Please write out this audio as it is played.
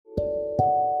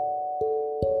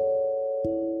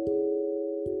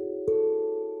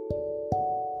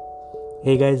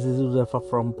Hey guys, this is Uzafa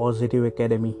from Positive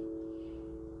Academy.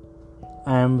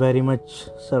 I am very much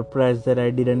surprised that I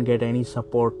didn't get any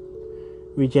support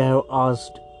which I have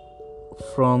asked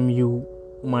from you,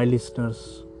 my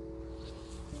listeners.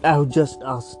 I have just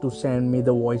asked to send me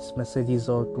the voice messages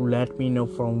or to let me know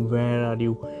from where are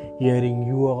you hearing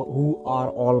who are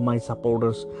all my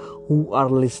supporters, who are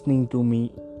listening to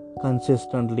me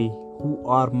consistently, who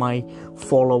are my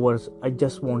followers. I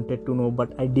just wanted to know,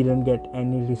 but I didn't get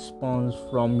any response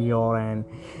from your end.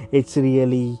 It's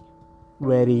really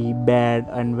very bad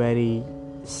and very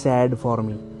sad for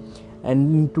me.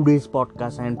 And in today's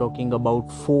podcast, I am talking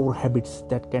about 4 habits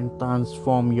that can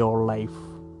transform your life.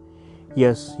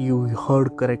 Yes, you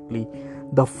heard correctly.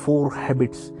 The 4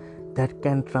 habits that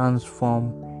can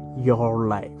transform your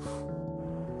life.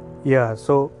 Yeah,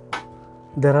 so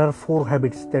there are 4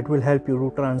 habits that will help you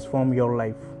to transform your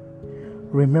life.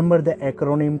 Remember the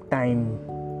acronym TIME.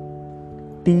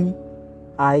 TIME.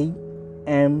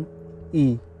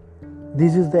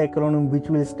 This is the acronym which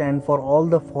will stand for all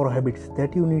the 4 habits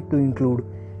that you need to include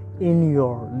in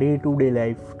your day-to-day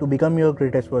life to become your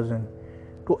greatest version,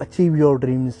 to achieve your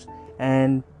dreams,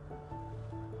 and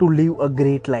to live a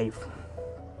great life.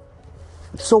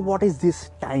 So what is this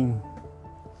TIME?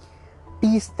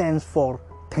 T stands for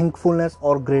thankfulness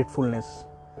or gratefulness.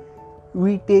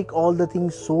 We take all the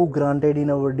things so granted in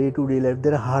our day-to-day life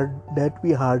that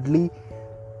we hardly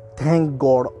thank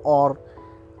God or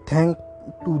thank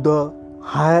to the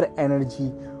higher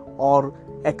energy or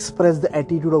express the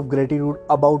attitude of gratitude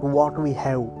about what we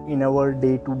have in our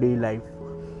day-to-day life.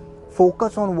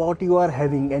 Focus on what you are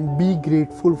having and be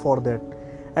grateful for that,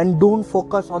 and don't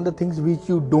focus on the things which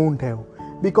you don't have,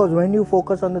 because when you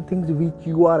focus on the things which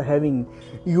you are having,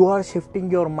 you are shifting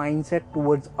your mindset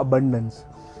towards abundance,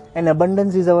 and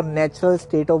abundance is our natural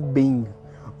state of being.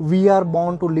 We are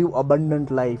born to live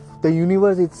abundant life. The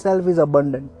universe itself is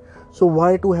abundant, so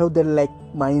why to have that lack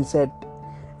mindset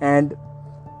and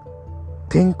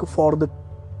think for the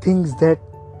things that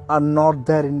are not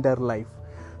there in their life?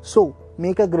 So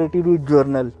make a gratitude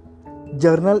journal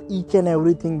each and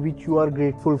everything which you are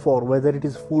grateful for, whether it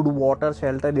is food, water,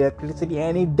 shelter, electricity,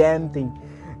 any damn thing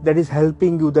that is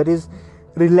helping you, that is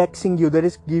relaxing you, that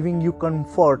is giving you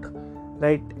comfort,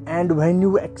 right? And when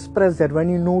you express that, when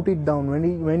you note it down,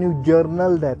 when you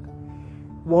journal that,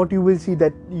 what you will see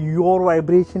that your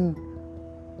vibration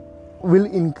will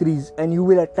increase and you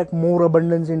will attract more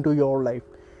abundance into your life.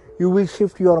 You will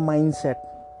shift your mindset.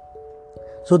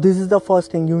 So this is the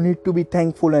first thing. You need to be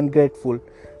thankful and grateful.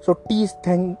 So T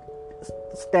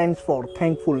stands for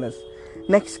thankfulness.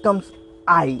 Next comes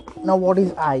I. Now what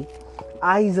is I?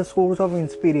 I is a source of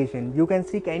inspiration. You can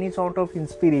seek any sort of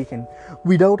inspiration.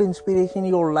 Without inspiration,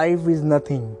 your life is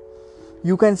nothing.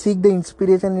 You can seek the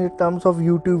inspiration in terms of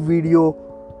YouTube video,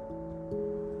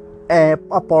 a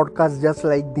podcast just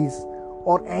like this,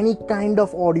 or any kind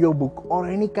of audio book, or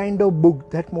any kind of book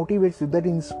that motivates you, that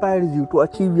inspires you to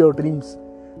achieve your dreams,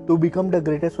 to become the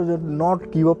greatest version.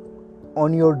 Not give up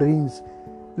on your dreams.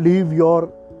 Live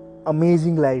your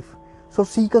amazing life. So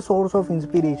seek a source of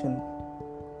inspiration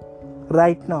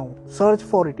right now. Search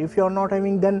for it. If you are not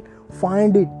having, then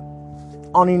find it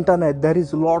on internet. There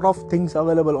is a lot of things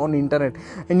available on internet,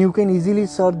 and you can easily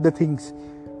search the things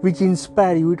which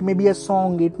inspire you. It may be a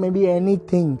song, it may be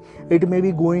anything, it may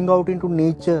be going out into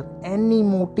nature, any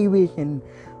motivation,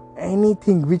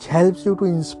 anything which helps you to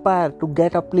inspire, to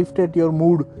get uplifted your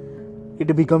mood.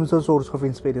 It becomes a source of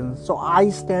inspiration. So I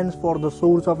stands for the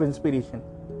source of inspiration.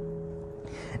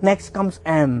 Next comes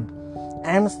M.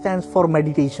 M stands for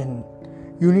meditation.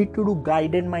 You need to do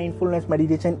guided mindfulness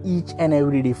meditation each and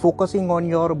every day, focusing on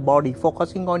your body,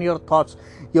 focusing on your thoughts,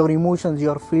 your emotions,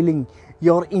 your feeling,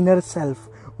 your inner self.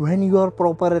 When you are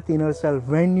proper at inner self,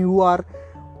 when you are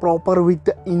proper with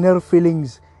the inner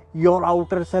feelings, your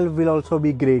outer self will also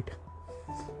be great.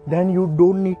 Then you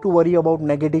don't need to worry about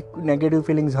negative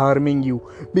feelings harming you,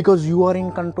 because you are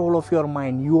in control of your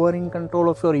mind, you are in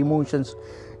control of your emotions,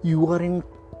 you are in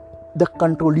the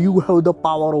control, you have the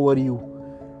power over you.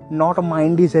 Not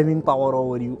mind is having power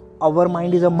over you. Our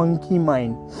mind is a monkey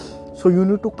mind, so you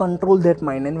need to control that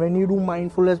mind. And when you do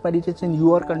mindfulness meditation,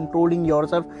 you are controlling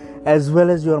yourself as well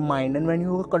as your mind. And when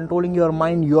you are controlling your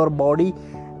mind, your body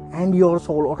and your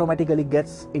soul automatically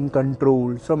gets in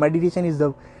control. So meditation is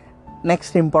the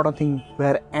next important thing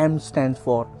where M stands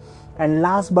for. And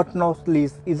last but not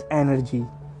least is energy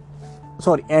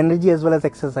as well as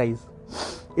exercise.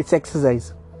 It's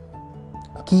exercise.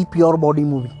 Keep your body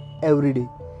moving every day.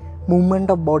 Movement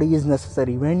of body is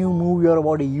necessary. When you move your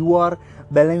body, you are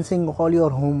balancing all your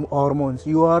hormones.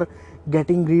 You are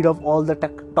getting rid of all the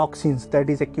toxins that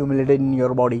is accumulated in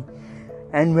your body.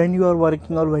 And when you are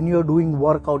working or when you are doing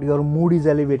workout, your mood is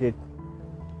elevated.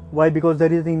 Why? Because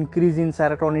there is an increase in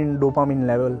serotonin, dopamine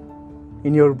level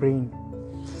in your brain.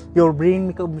 Your brain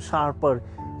becomes sharper.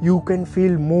 You can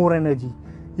feel more energy.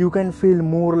 You can feel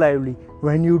more lively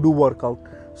when you do workout.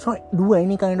 So do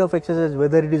any kind of exercise,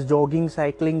 whether it is jogging,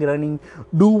 cycling, running.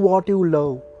 Do what you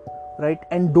love, right?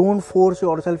 And don't force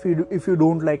yourself if you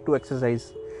don't like to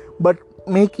exercise. But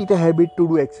make it a habit to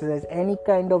do exercise, any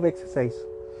kind of exercise.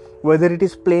 Whether it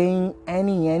is playing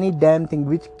any damn thing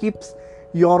which keeps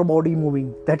your body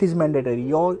moving. That is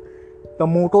mandatory. The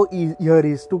motto here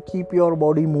is to keep your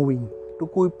body moving, to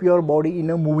keep your body in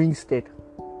a moving state.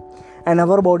 And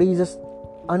our body is just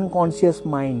unconscious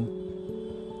mind.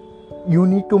 You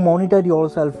need to monitor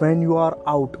yourself when you are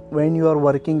out, when you are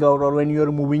working out, or when you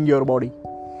are moving your body.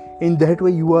 In that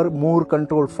way you are more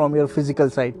controlled from your physical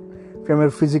side, from your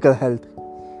physical health,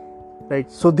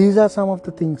 right? So these are some of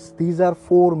the things. These are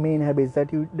 4 main habits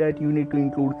that you need to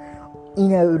include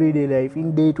in everyday life,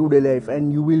 in day-to-day life,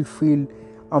 and you will feel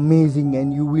amazing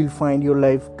and you will find your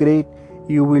life great.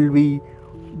 You will be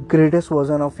greatest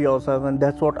version of yourself, and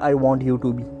that's what I want you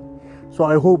to be. So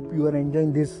I hope you are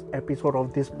enjoying this episode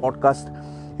of this podcast.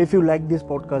 If you like this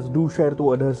podcast, do share to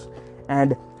others.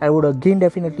 And I would again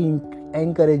definitely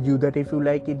encourage you that if you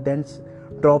like it, then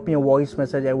drop me a voice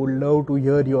message. I would love to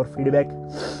hear your feedback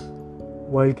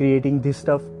while creating this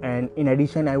stuff. And in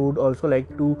addition, I would also like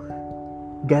to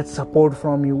get support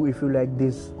from you. If you like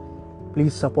this,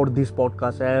 please support this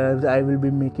podcast, as I will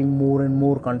be making more and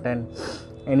more content,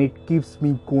 and it keeps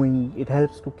me going. It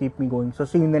helps to keep me going. So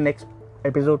see you in the next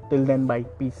episode. Till then, bye.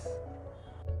 Peace.